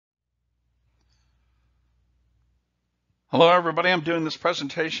Hello everybody, I'm doing this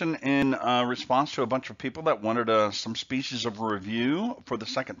presentation in response to a bunch of people that wanted some species of review for the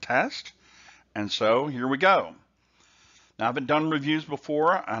second test. And so here we go. Now I haven't done reviews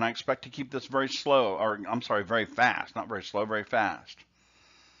before and I expect to keep this very slow, or I'm sorry, very fast, not very slow, very fast.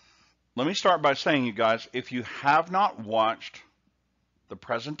 Let me start by saying, you guys, if you have not watched the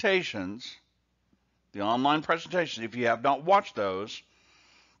presentations, the online presentations, if you have not watched those,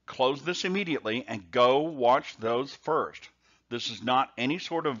 close this immediately and go watch those first. This is not any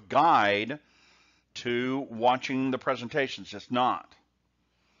sort of guide to watching the presentations. It's not.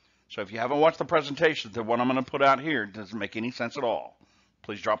 So if you haven't watched the presentations, then what I'm going to put out here doesn't make any sense at all.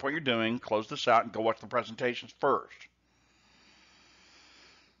 Please drop what you're doing, close this out, and go watch the presentations first.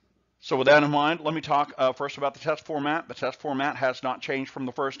 So with that in mind, let me talk first about the test format. The test format has not changed from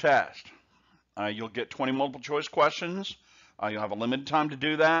the first test. You'll get 20 multiple choice questions. You'll have a limited time to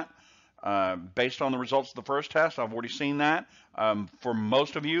do that. Based on the results of the first test, I've already seen that. For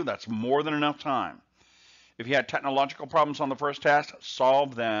most of you, that's more than enough time. If you had technological problems on the first test,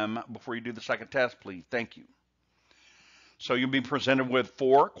 solve them before you do the second test, please. Thank you. So you'll be presented with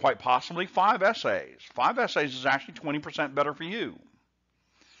 4, quite possibly 5 essays. 5 essays is actually 20% better for you.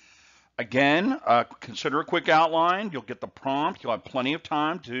 Again, consider a quick outline. You'll get the prompt. You'll have plenty of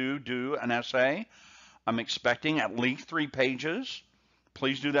time to do an essay. I'm expecting at least 3 pages.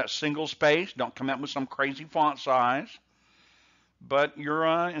 Please do that single space. Don't come up with some crazy font size. But your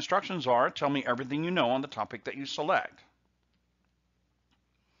instructions are, tell me everything you know on the topic that you select.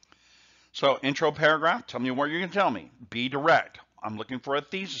 So intro paragraph, tell me what you're going to tell me. Be direct. I'm looking for a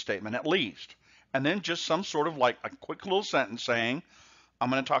thesis statement at least. And then just some sort of like a quick little sentence saying, I'm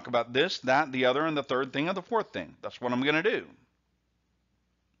going to talk about this, that, the other, and the third thing, and the fourth thing. That's what I'm going to do.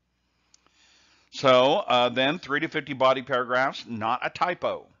 So then 3 to 50 body paragraphs, not a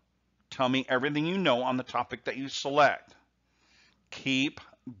typo. Tell me everything you know on the topic that you select. Keep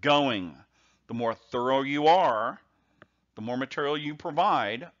going. The more thorough you are, the more material you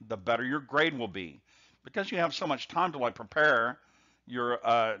provide, the better your grade will be. Because you have so much time to like prepare your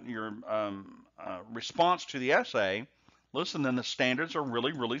response to the essay, listen, then the standards are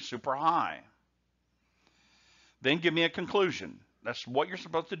really, really super high. Then give me a conclusion. That's what you're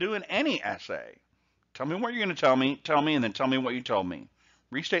supposed to do in any essay. Tell me what you're going to tell me, and then tell me what you told me.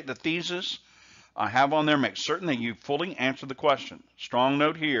 Restate the thesis I have on there. Make certain that you fully answer the question. Strong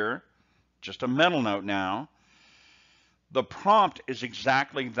note here, just a mental note now. The prompt is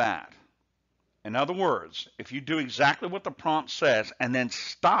exactly that. In other words, if you do exactly what the prompt says and then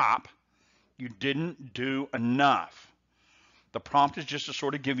stop, you didn't do enough. The prompt is just to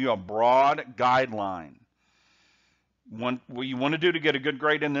sort of give you a broad guideline. What you want to do to get a good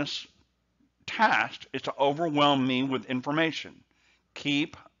grade in this test is to overwhelm me with information.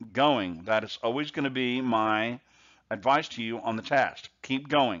 Keep going. That is always going to be my advice to you on the test. Keep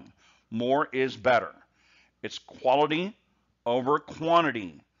going. More is better. It's quality over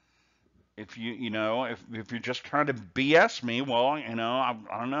quantity. If if you're just trying to BS me, well, I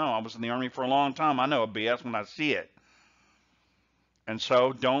don't know. I was in the Army for a long time. I know a BS when I see it. And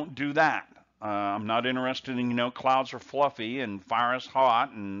so don't do that. I'm not interested in, clouds are fluffy and fire is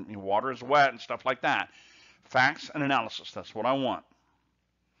hot and water is wet and stuff like that. Facts and analysis, that's what I want.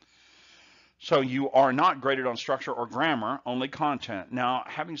 So you are not graded on structure or grammar, only content. Now,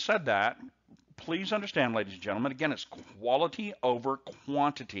 having said that, please understand, ladies and gentlemen, again, it's quality over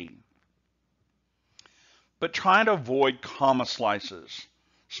quantity. But try to avoid comma splices.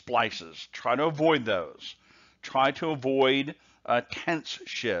 Try to avoid those. Try to avoid tense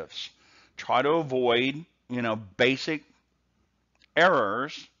shifts. Try to avoid, basic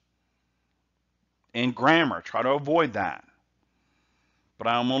errors in grammar. Try to avoid that. But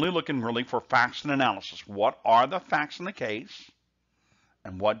I'm only looking really for facts and analysis. What are the facts in the case?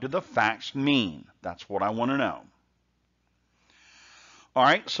 And what do the facts mean? That's what I want to know. All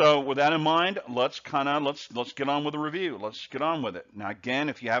right, so with that in mind, let's get on with the review. Let's get on with it. Now, again,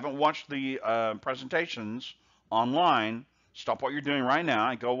 if you haven't watched the presentations online, stop what you're doing right now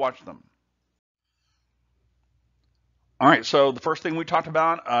and go watch them. All right, so the first thing we talked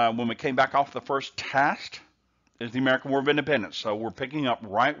about when we came back off the first test is the American War of Independence. So we're picking up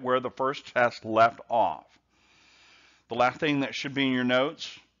right where the first test left off. The last thing that should be in your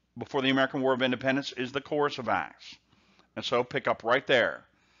notes before the American War of Independence is the coercive acts. And so pick up right there.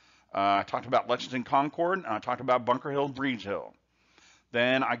 I talked about Lexington Concord, and I talked about Bunker Hill, Breeds Hill.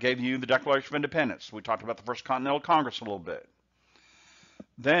 Then I gave you the Declaration of Independence. We talked about the First Continental Congress a little bit.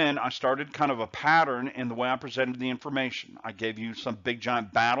 Then I started kind of a pattern in the way I presented the information. I gave you some big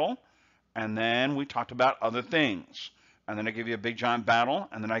giant battle, and then we talked about other things. And then I gave you a big giant battle,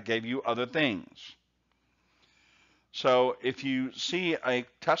 and then I gave you other things. So if you see a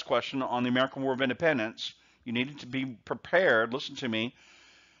test question on the American War of Independence, you need to be prepared. Listen to me.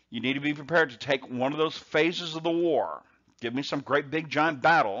 You need to be prepared to take one of those phases of the war. Give me some great big giant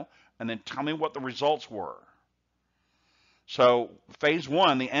battle, and then tell me what the results were. So phase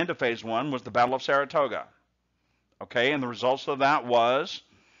one, the end of phase one, was the Battle of Saratoga. Okay, and the results of that was,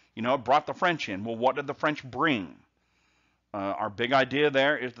 it brought the French in. Well, what did the French bring? Our big idea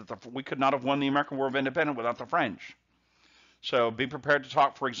there is that we could not have won the American War of Independence without the French. So be prepared to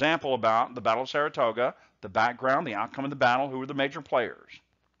talk, for example, about the Battle of Saratoga, the background, the outcome of the battle, who were the major players.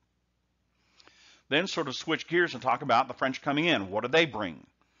 Then sort of switch gears and talk about the French coming in. What did they bring?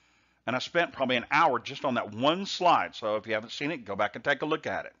 And I spent probably an hour just on that one slide. So if you haven't seen it, go back and take a look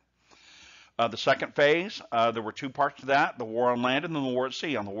at it. The second phase, there were two parts to that, the war on land and then the war at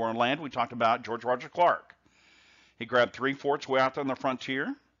sea. On the war on land, we talked about George Rogers Clark. He grabbed 3 forts way out there on the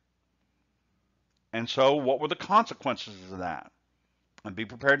frontier. And so what were the consequences of that? And be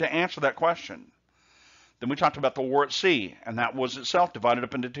prepared to answer that question. Then we talked about the war at sea, and that was itself divided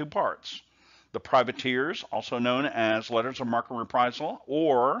up into 2 parts. The privateers, also known as letters of marque and reprisal,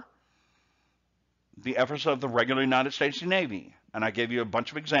 or the efforts of the regular United States Navy. And I gave you a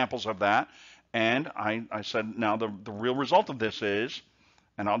bunch of examples of that. And I said, now the real result of this is,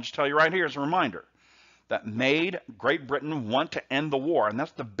 and I'll just tell you right here as a reminder, that made Great Britain want to end the war. And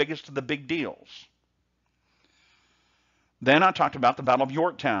that's the biggest of the big deals. Then I talked about the Battle of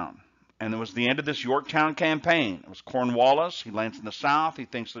Yorktown. And it was the end of this Yorktown campaign. It was Cornwallis. He lands in the South. He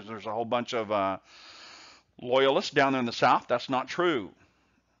thinks that there's a whole bunch of loyalists down there in the South. That's not true.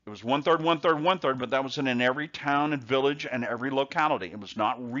 It was 1/3, 1/3, 1/3, but that was in every town and village and every locality. It was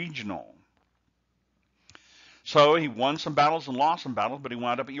not regional. So he won some battles and lost some battles, but he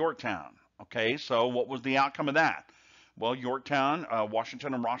wound up at Yorktown. Okay, so what was the outcome of that? Well, Yorktown,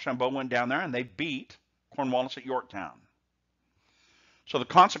 Washington and Rochambeau went down there and they beat Cornwallis at Yorktown. So the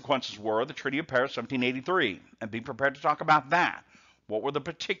consequences were the Treaty of Paris, 1783, and be prepared to talk about that. What were the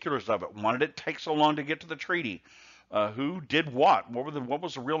particulars of it? Why did it take so long to get to the treaty? Who did what? What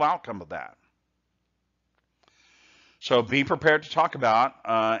was the real outcome of that? So be prepared to talk about,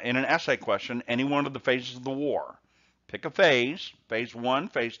 in an essay question, any one of the phases of the war. Pick a phase 1,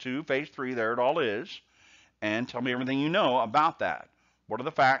 phase 2, phase 3, there it all is, and tell me everything you know about that. What are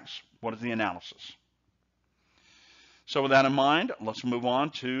the facts? What is the analysis? So with that in mind, let's move on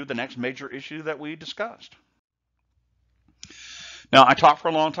to the next major issue that we discussed. Now, I talked for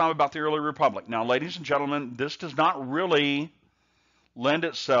a long time about the early republic. Now, ladies and gentlemen, this does not really lend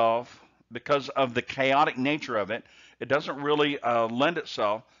itself, because of the chaotic nature of it, it doesn't really lend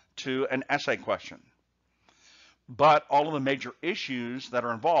itself to an essay question. But all of the major issues that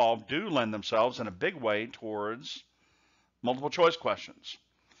are involved do lend themselves in a big way towards multiple choice questions.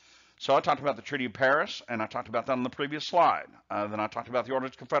 So I talked about the Treaty of Paris, and I talked about that on the previous slide. Then I talked about the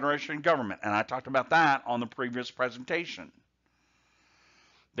Orders of Confederation and Government, and I talked about that on the previous presentation.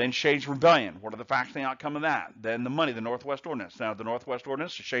 Then Shays' Rebellion. What are the facts and the outcome of that? Then the money, the Northwest Ordinance. Now, the Northwest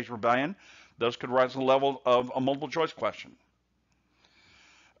Ordinance, the Shays' Rebellion, those could rise to the level of a multiple choice question.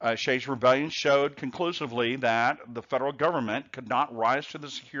 Shays' Rebellion showed conclusively that the federal government could not rise to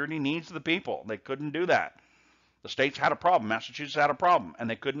the security needs of the people. They couldn't do that. The states had a problem. Massachusetts had a problem, and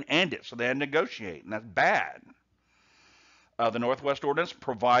they couldn't end it, so they had to negotiate, and that's bad. The Northwest Ordinance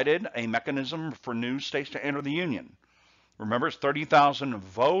provided a mechanism for new states to enter the Union. Remember, it's 30,000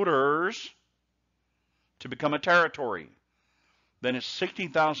 voters to become a territory. Then it's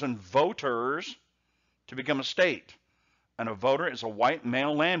 60,000 voters to become a state. And a voter is a white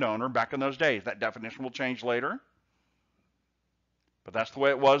male landowner back in those days. That definition will change later. But that's the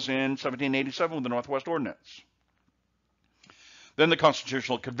way it was in 1787 with the Northwest Ordinance. Then the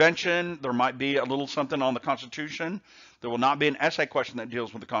Constitutional Convention. There might be a little something on the Constitution. There will not be an essay question that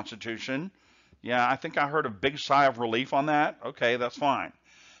deals with the Constitution. Yeah, I think I heard a big sigh of relief on that. Okay, that's fine.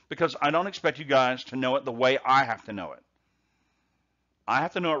 Because I don't expect you guys to know it the way I have to know it. I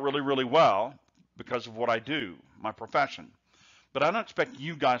have to know it really, really well because of what I do, my profession. But I don't expect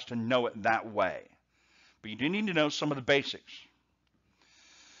you guys to know it that way. But you do need to know some of the basics.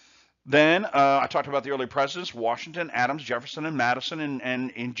 Then I talked about the early presidents, Washington, Adams, Jefferson, and Madison,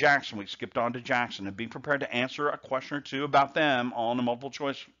 and in Jackson. We skipped on to Jackson. And be prepared to answer a question or two about them on the multiple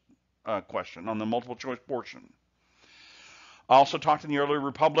choice question, on the multiple choice portion. I also talked in the early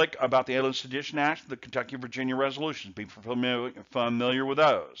republic about the Alien Sedition Act, the Kentucky-Virginia resolutions. Be familiar with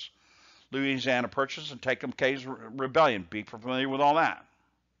those. Louisiana Purchase and Tecumseh's Rebellion. Be familiar with all that.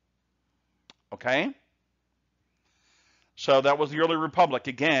 Okay? So that was the early republic.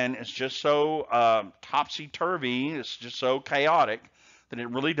 Again, it's just so topsy-turvy, it's just so chaotic that it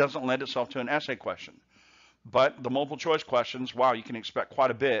really doesn't lend itself to an essay question. But the multiple choice questions, wow, you can expect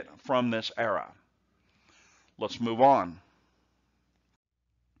quite a bit from this era. Let's move on.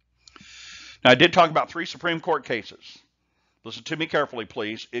 Now, I did talk about 3 Supreme Court cases. Listen to me carefully,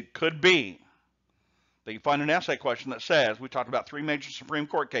 please. It could be that you find an essay question that says, we talked about 3 major Supreme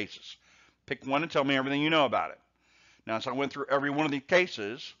Court cases. Pick one and tell me everything you know about it. Now, as I went through every one of these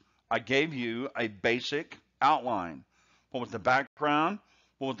cases, I gave you a basic outline. What was the background?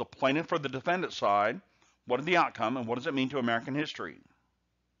 What was the plaintiff or the defendant side? What is the outcome? And what does it mean to American history?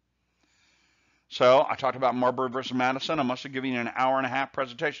 So I talked about Marbury versus Madison. I must have given you an hour-and-a-half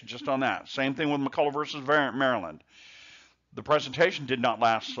presentation just on that. Same thing with McCullough versus Maryland. The presentation did not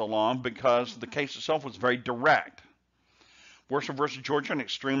last so long because the case itself was very direct. Worcester versus Georgia, an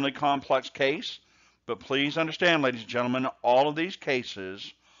extremely complex case. But please understand, ladies and gentlemen, all of these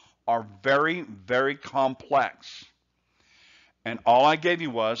cases are very, very complex. And all I gave you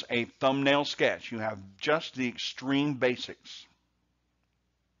was a thumbnail sketch. You have just the extreme basics.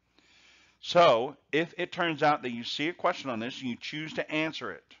 So, if it turns out that you see a question on this and you choose to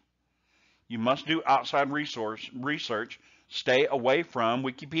answer it, you must do outside research. Stay away from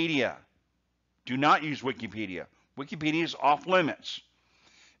Wikipedia. Do not use Wikipedia. Wikipedia is off limits.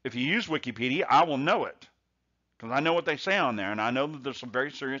 If you use Wikipedia, I will know it, because I know what they say on there, and I know that there's some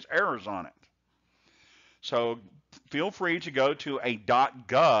very serious errors on it. So feel free to go to a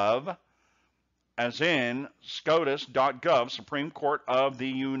 .gov, as in SCOTUS.gov, Supreme Court of the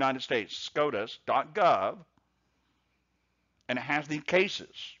United States, SCOTUS.gov, and it has the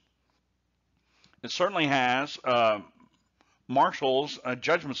cases. It certainly has Marshall's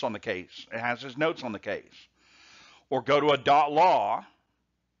judgments on the case. It has his notes on the case. Or go to a .law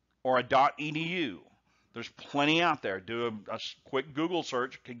or a .edu. There's plenty out there. Do a quick Google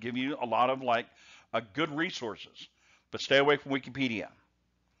search. It could give you a lot of good resources. But stay away from Wikipedia.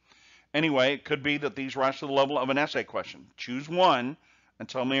 Anyway, it could be that these rise to the level of an essay question. Choose one and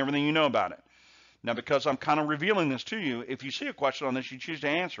tell me everything you know about it. Now, because I'm kind of revealing this to you, if you see a question on this, you choose to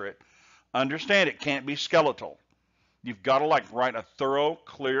answer it, understand it can't be skeletal. You've got to write a thorough,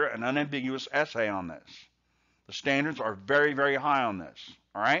 clear, and unambiguous essay on this. The standards are very, very high on this.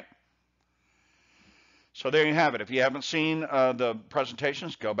 All right? So there you have it. If you haven't seen the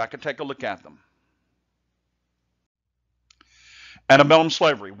presentations, go back and take a look at them. Antebellum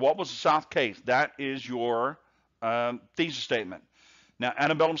slavery. What was the South case? That is your thesis statement. Now,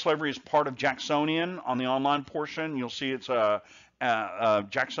 antebellum slavery is part of Jacksonian on the online portion. You'll see it's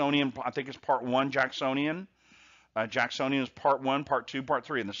Jacksonian. I think it's part 1 Jacksonian. Jacksonian is part 1, part 2, part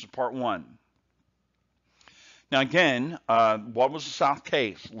 3, and this is part 1. Now, again, what was the South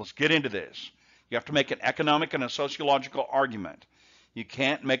case? Let's get into this. You have to make an economic and a sociological argument. You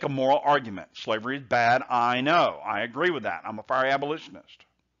can't make a moral argument. Slavery is bad, I know. I agree with that. I'm a fiery abolitionist.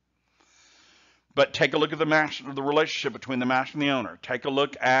 But take a look at the relationship between the master and the owner. Take a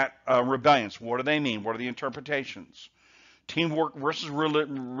look at rebellions. What do they mean? What are the interpretations? Teamwork versus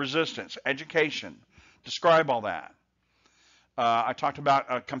resistance. Education. Describe all that. I talked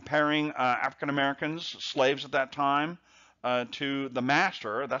about comparing African Americans, slaves at that time, to the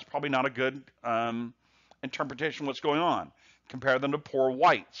master. That's probably not a good interpretation of what's going on. Compare them to poor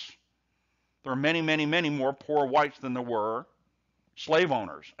whites. There are many, many, many more poor whites than there were slave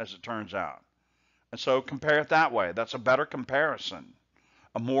owners, as it turns out. And so compare it that way. That's a better comparison,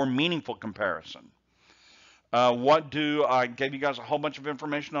 a more meaningful comparison. I gave you guys a whole bunch of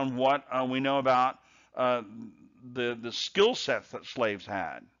information on what we know about the skill sets that slaves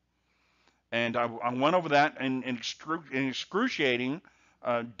had. And I went over that in excruciating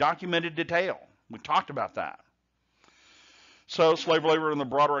documented detail. We talked about that. So slave labor in the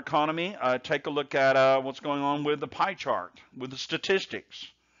broader economy, take a look at what's going on with the pie chart, with the statistics,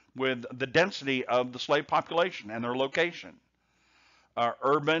 with the density of the slave population and their location.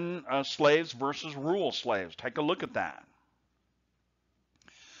 Urban slaves versus rural slaves. Take a look at that.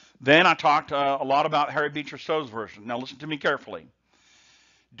 Then I talked a lot about Harry Beecher Stowe's version. Now listen to me carefully.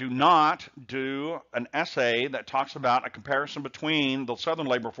 Do not do an essay that talks about a comparison between the southern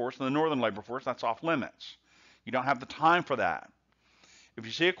labor force and the northern labor force. That's off limits. You don't have the time for that. If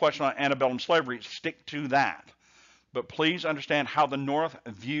you see a question on antebellum slavery, stick to that. But please understand how the North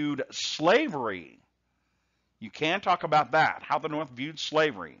viewed slavery. You can talk about that, how the North viewed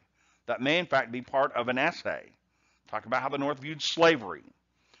slavery. That may, in fact, be part of an essay. Talk about how the North viewed slavery.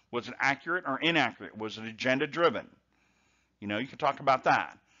 Was it accurate or inaccurate? Was it agenda-driven? You can talk about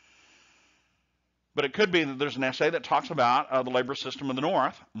that. But it could be that there's an essay that talks about the labor system of the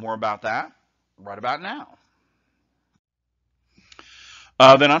North. More about that right about now.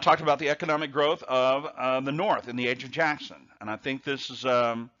 Then I talked about the economic growth of the North in the age of Jackson. And I think this is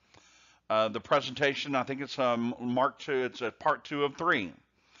The presentation, I think it's Mark 2, it's part 2 of 3.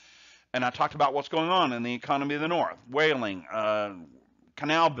 And I talked about what's going on in the economy of the North: whaling,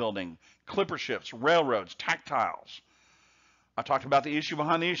 canal building, clipper ships, railroads, tactiles. I talked about the issue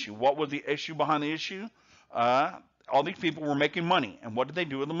behind the issue. What was the issue behind the issue? All these people were making money, and what did they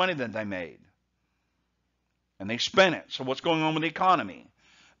do with the money that they made? And they spent it. So what's going on with the economy?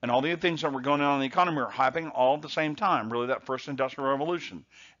 And all the other things that were going on in the economy are happening all at the same time. Really, that first industrial revolution,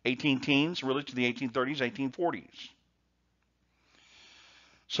 18 teens, really to the 1830s, 1840s.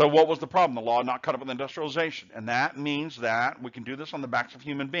 So what was the problem? The law not caught up with industrialization. And that means that we can do this on the backs of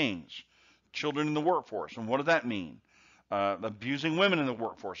human beings. Children in the workforce. And what does that mean? Abusing women in the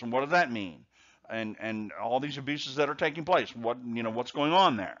workforce. And what does that mean? And all these abuses that are taking place. What's going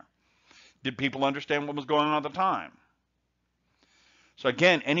on there? Did people understand what was going on at the time? So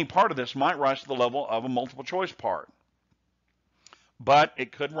again, any part of this might rise to the level of a multiple choice part. But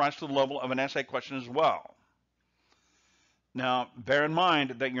it could rise to the level of an essay question as well. Now, bear in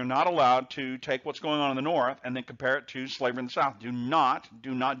mind that you're not allowed to take what's going on in the North and then compare it to slavery in the South. Do not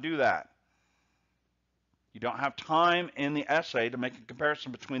do that. You don't have time in the essay to make a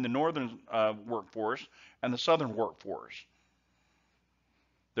comparison between the Northern workforce and the Southern workforce.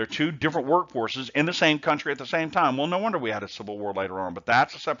 They're two different workforces in the same country at the same time. Well, no wonder we had a civil war later on, but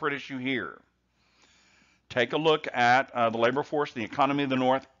that's a separate issue here. Take a look at the labor force, the economy of the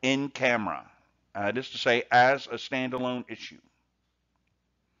North in camera. That is to say, as a standalone issue.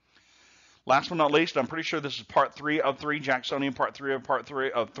 Last but not least, I'm pretty sure this is part 3 of 3, Jacksonian part 3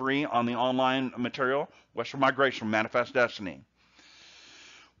 of 3 on the online material, Western Migration, Manifest Destiny.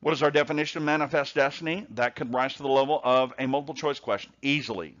 What is our definition of manifest destiny? That could rise to the level of a multiple choice question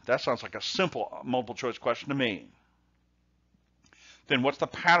easily. That sounds like a simple multiple choice question to me. Then what's the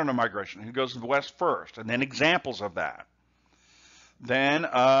pattern of migration? Who goes to the west first? And then examples of that. Then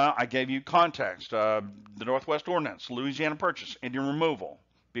I gave you context, the Northwest Ordinance, Louisiana Purchase, Indian removal.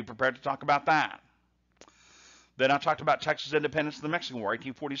 Be prepared to talk about that. Then I talked about Texas independence in the Mexican War,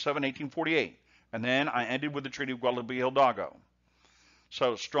 1847, 1848. And then I ended with the Treaty of Guadalupe Hidalgo.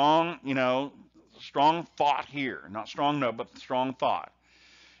 So strong, strong thought here. Not strong no, but strong thought.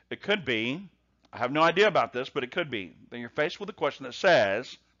 It could be, I have no idea about this, but it could be that you're faced with a question that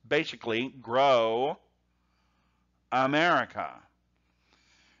says, basically, grow America.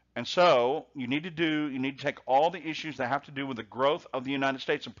 And so you need to take all the issues that have to do with the growth of the United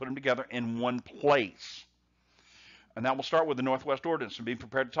States and put them together in one place. And that will start with the Northwest Ordinance, and be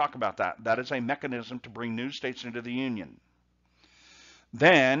prepared to talk about that. That is a mechanism to bring new states into the Union.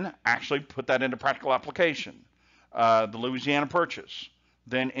 Then actually put that into practical application. The Louisiana Purchase.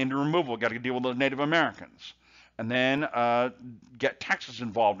 Then Indian removal, got to deal with the Native Americans. And then get Texas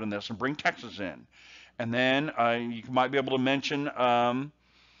involved in this and bring Texas in. And then you might be able to mention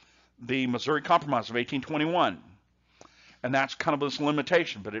the Missouri Compromise of 1821. And that's kind of this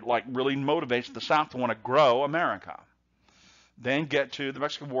limitation, but it really motivates the South to want to grow America. Then get to the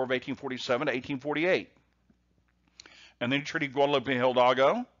Mexican War of 1847 to 1848. And then Treaty of Guadalupe Hidalgo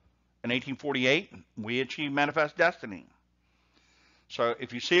in 1848, we achieved manifest destiny. So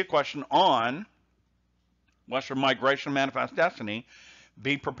if you see a question on Western migration, manifest destiny,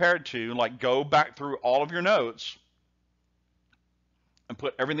 be prepared to go back through all of your notes and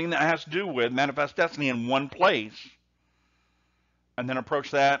put everything that has to do with manifest destiny in one place, and then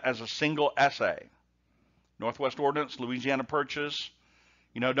approach that as a single essay. Northwest Ordinance, Louisiana Purchase.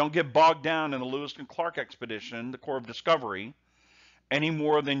 Don't get bogged down in the Lewis and Clark expedition, the Corps of Discovery, any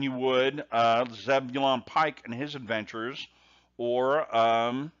more than you would Zebulon Pike and his adventures, or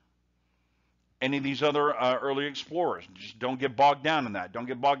any of these other early explorers. Just don't get bogged down in that. Don't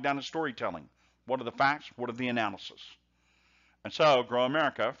get bogged down in storytelling. What are the facts? What are the analysis? And so, grow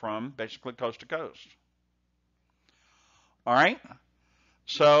America from basically coast to coast. All right?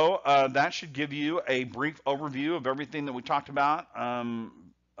 So that should give you a brief overview of everything that we talked about,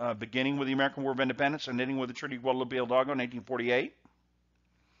 beginning with the American War of Independence and ending with the Treaty of Guadalupe Hidalgo in 1848.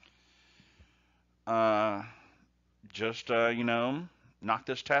 Knock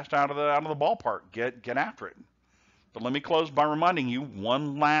this test out of the ballpark. Get after it. But let me close by reminding you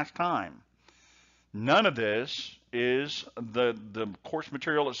one last time. None of this is the course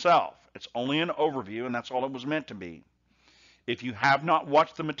material itself. It's only an overview, and that's all it was meant to be. If you have not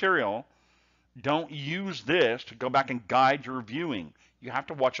watched the material, don't use this to go back and guide your viewing. You have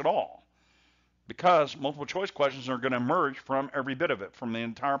to watch it all, because multiple choice questions are going to emerge from every bit of it, from the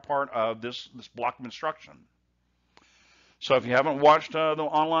entire part of this block of instruction. So if you haven't watched the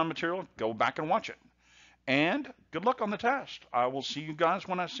online material, go back and watch it. And good luck on the test. I will see you guys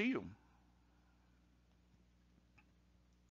when I see you.